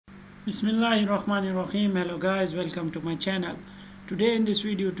Bismillahirrahmanirrahim. Hello guys, welcome to my channel. Today in this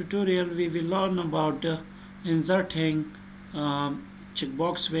video tutorial we will learn about inserting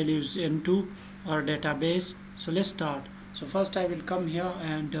checkbox values into our database. So let's start. So first I will come here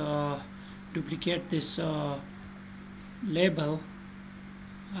and duplicate this label,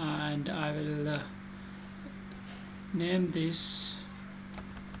 and I will name this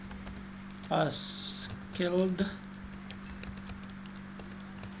as skilled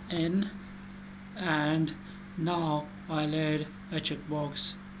in, and now I'll add a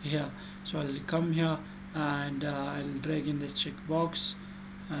checkbox here. So I'll come here and I'll drag in this checkbox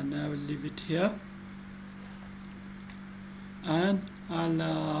and I will leave it here, and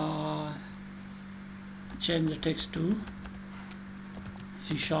I'll change the text to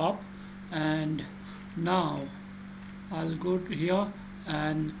C#, and now I'll go to here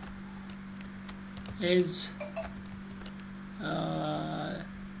and is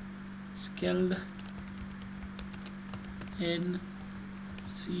skilled in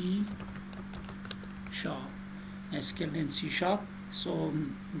C#, skilled in C#. So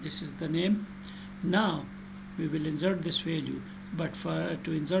this is the name. Now we will insert this value, but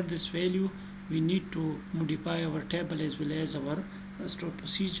to insert this value we need to modify our table as well as our stored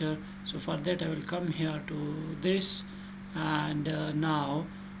procedure. So for that I will come here to this, and now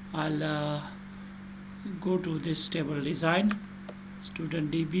I'll go to this table design,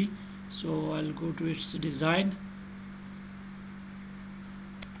 student DB. So I'll go to its design.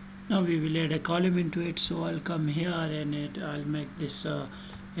 Now we will add a column into it. So I'll come here and I'll make this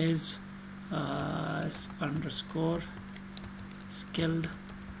is underscore skilled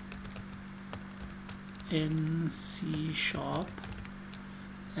in C#,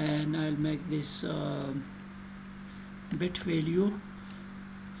 and I'll make this bit value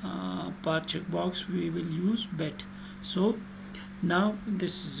per checkbox. We will use bit. So now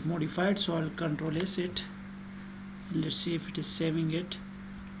this is modified, so I'll control S it. Let's see if it is saving it.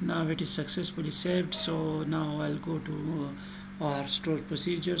 Now it is successfully saved. So now I'll go to our stored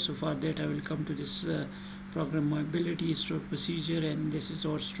procedure. So for that I will come to this programmability stored procedure, and this is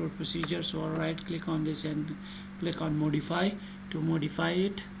our stored procedure. So I'll right click on this and click on modify to modify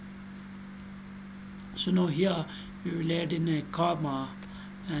it. So now here we will add in a comma,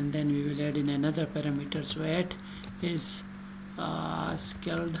 and then we will add in another parameter. So at is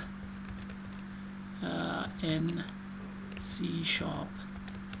skilled in C#,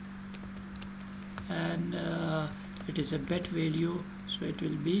 and it is a bit value, so it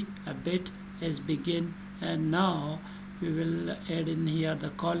will be a bit as begin. And now we will add in here the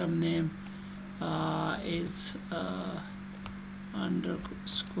column name is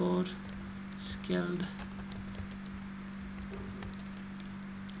underscore skilled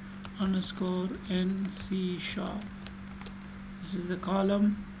underscore in C#. This is the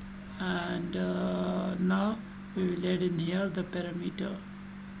column, and now we will add in here the parameter.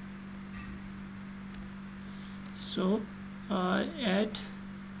 So at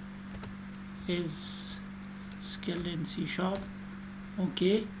is skilled in C#.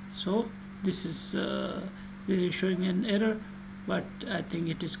 Okay, so this is showing an error, but I think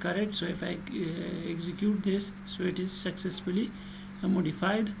it is correct. So if I execute this, so it is successfully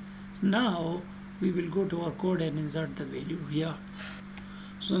modified. Now we will go to our code and insert the value here.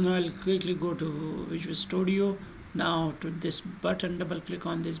 So now I'll quickly go to Visual Studio. Now to this button, double click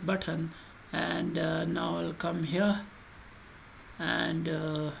on this button, and now I'll come here and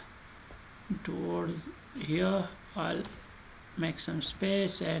toward here I'll make some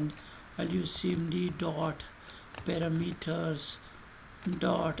space, and I'll use cmd dot parameters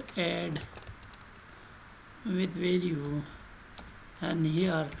dot add with value, and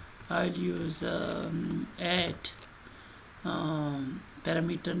here I'll use add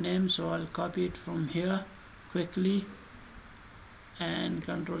parameter name. So I'll copy it from here quickly and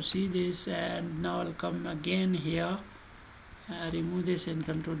control C this, and now I'll come again here, remove this and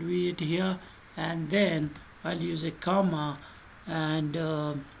control V it here, and then I'll use a comma, and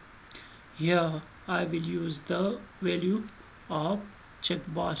here I will use the value of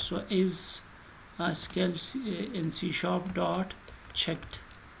checkbox. So is skilled in C# dot checked.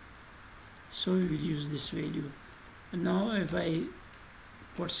 So we will use this value. And now if I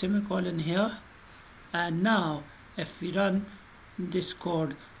put semicolon here, and now if we run this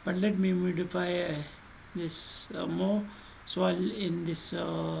code, but let me modify this more. So I'll in this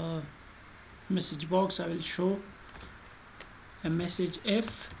message box I will show a message: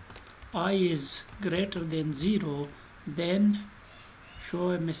 if I is greater than 0, then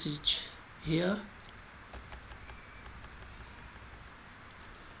show a message here.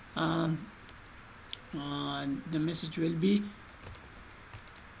 The message will be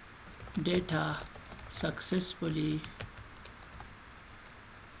data successfully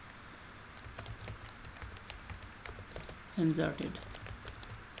inserted,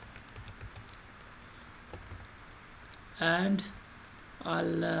 and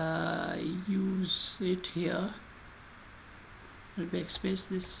I'll use it here. I'll backspace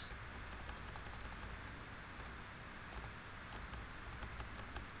this.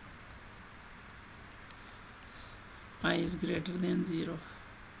 I is greater than 0.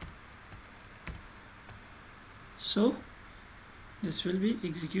 So this will be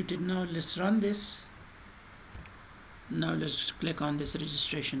executed. Now let's run this. Now let's click on this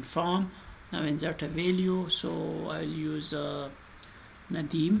registration form. Now insert a value. So I'll use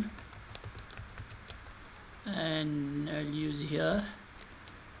Nadeem, and I'll use here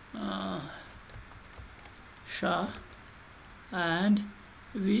Shah, and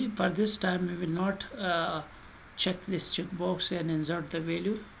for this time we will not check this checkbox and insert the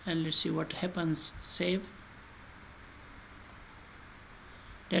value, and let's see what happens. Save.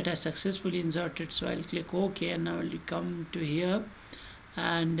 Data successfully inserted. So I'll click OK, and now I'll come to here,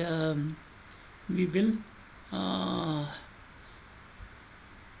 and we will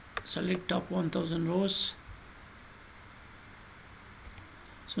select top 1000 rows.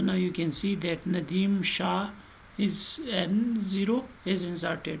 So now you can see that Nadeem Shah is and 0 is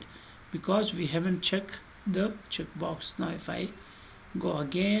inserted because we haven't checked the checkbox. Now if I go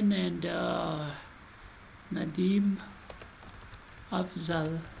again and Nadeem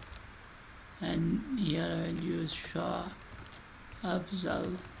Afzal, and here I will use Shah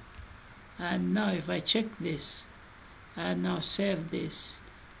Afzal, and now if I check this and now save this,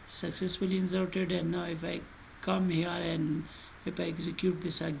 successfully inserted. And now if I come here and if I execute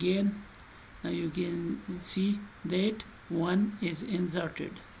this again, now you can see that 1 is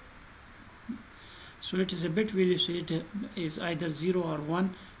inserted. So it is a bit value, so it is either 0 or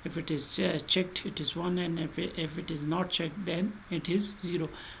 1. If it is checked, it is 1, and if it is not checked, then it is 0.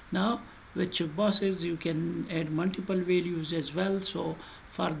 Now with checkboxes you can add multiple values as well. So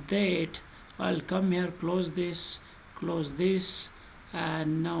for that I'll come here, close this,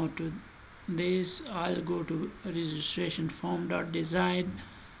 and now to this I'll go to registration form.design,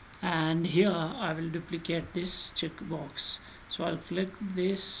 and here I will duplicate this checkbox. So I'll click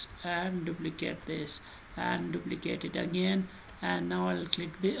this and duplicate this and duplicate it again, and now I'll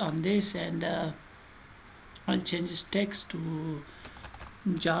click on this, and I'll change this text to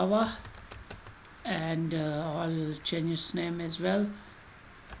Java, and I'll change its name as well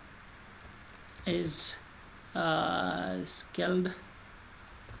is skilled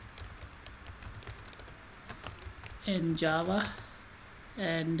in Java,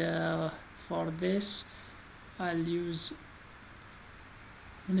 and for this I'll use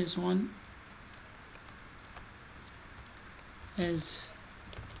this one is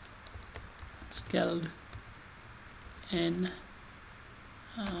skilled in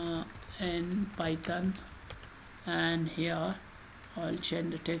Python, and here I'll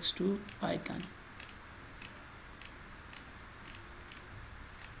change the text to Python.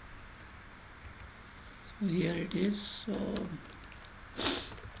 So here it is, so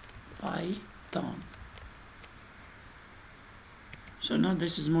Python. So now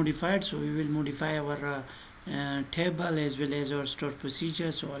this is modified, so we will modify our table as well as our stored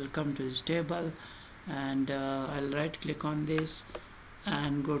procedure. So I'll come to this table, and I'll right click on this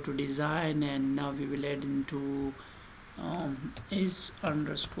and go to design, and now we will add into is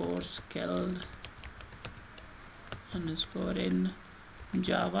underscore skilled underscore in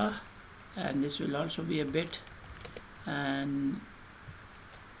Java, and this will also be a bit, and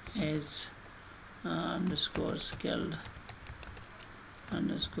is underscore skilled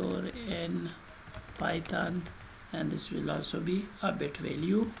underscore in Python, and this will also be a bit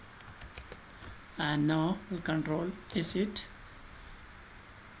value. And now we'll control is it.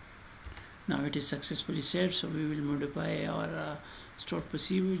 Now it is successfully saved, so we will modify our stored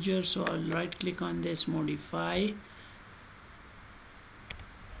procedure. So I'll right click on this, modify,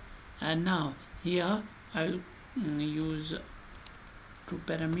 and now here I'll use two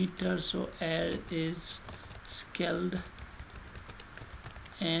parameters. So add is skilled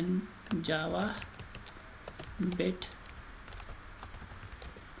in Java bit,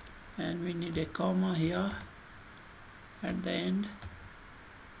 and we need a comma here at the end,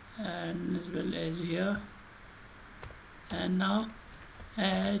 and as well as here. And now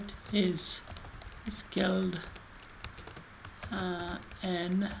add is skilled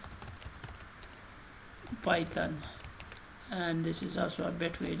in Python, and this is also a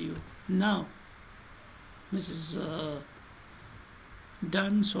bit value. Now this is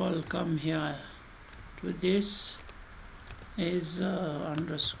done, so I'll come here to this is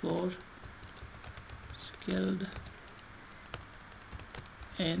underscore skilled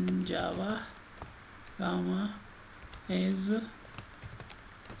in Java, comma is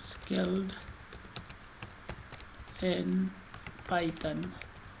skilled in Python.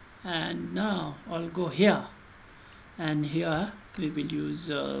 And now I'll go here, and here we will use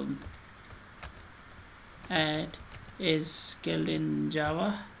add is skilled in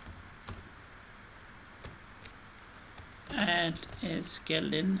Java, add is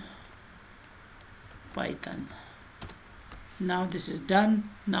skilled in Python. Now this is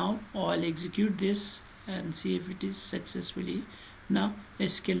done. Now I'll execute this and see if it is successfully. Now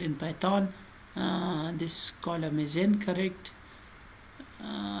is skilled in Python. This column is incorrect,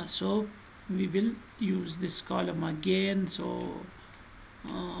 so we will use this column again. So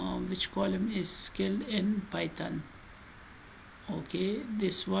which column is skilled in Python? Okay,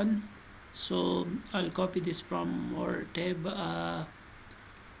 this one. So I'll copy this from our tab,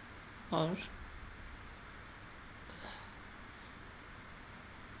 or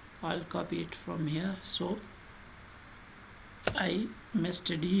I'll copy it from here. So I missed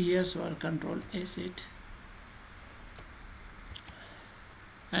a D here, so I'll control S it,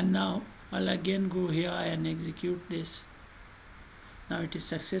 and now I'll again go here and execute this. Now it is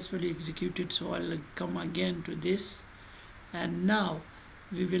successfully executed, so I'll come again to this, and now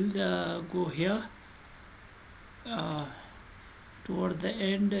we will go here toward the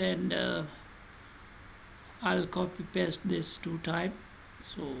end, and I'll copy paste this 2 times.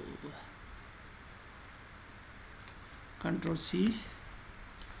 So Control C,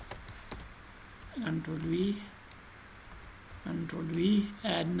 Control V, Control V,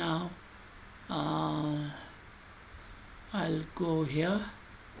 and now I'll go here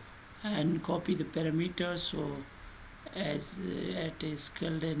and copy the parameters. So as it is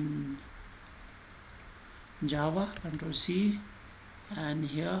skilled in Java, Control C, and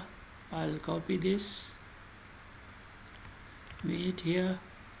here I'll copy this, wait here,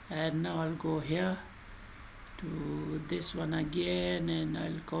 and now I'll go here to this one again, and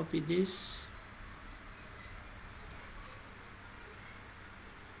I'll copy this,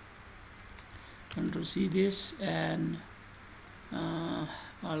 Control C this, and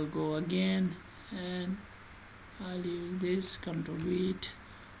I'll go again and I'll use this, Control V it,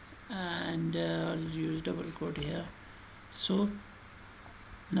 and I'll use double quote here. So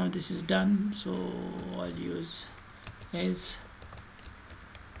now this is done, so I'll use as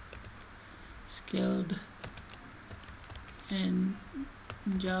skilled in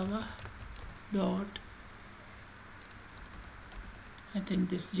Java dot, I think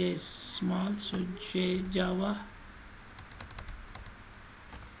this J is small, so J Java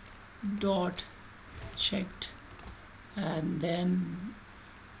dot checked, and then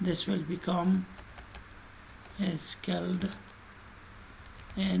this will become as skilled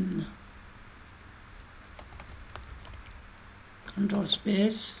in control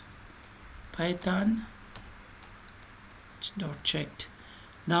space Python dot checked.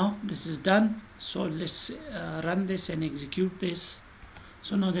 Now this is done, so let's run this and execute this.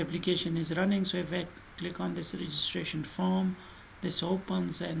 So now the application is running. So if I click on this registration form, this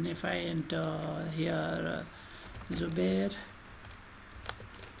opens, and if I enter here Zubair,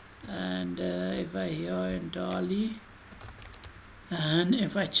 and if I here enter Ali, and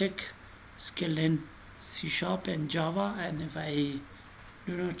if I check skill in CSharp and Java, and if I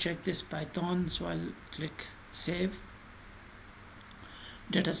do not check this Python, so I'll click save.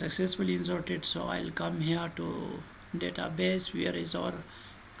 Data successfully inserted. So I'll come here to database, where is our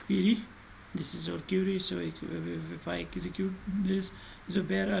query, this is our query. So if I execute this,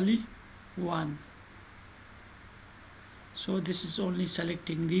 Zubair Ali 1, so this is only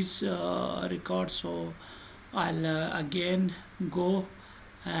selecting these records. So I'll again go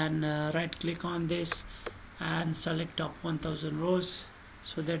and right click on this and select top 1000 rows,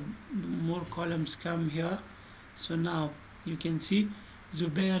 so that more columns come here. So now you can see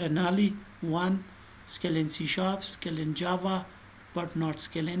Zubair and Ali 1, skill in C#, skill in Java, but not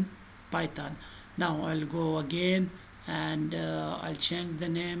skill in Python. Now I'll go again and I'll change the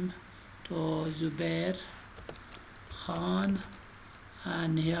name to Zubair Khan,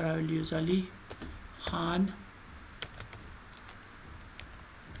 and here I will use Ali Khan,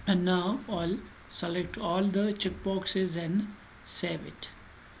 and now I'll select all the checkboxes and save it.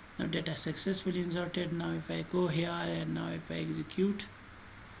 Now data successfully inserted. Now if I go here and now if I execute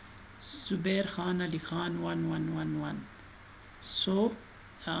Zubair Khan Ali Khan 1111. So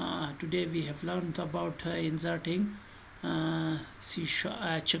today we have learned about inserting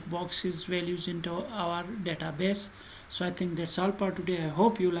checkboxes values into our database. So I think that's all for today. I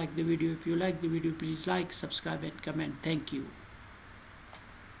hope you like the video. If you like the video, please like, subscribe and comment. Thank you.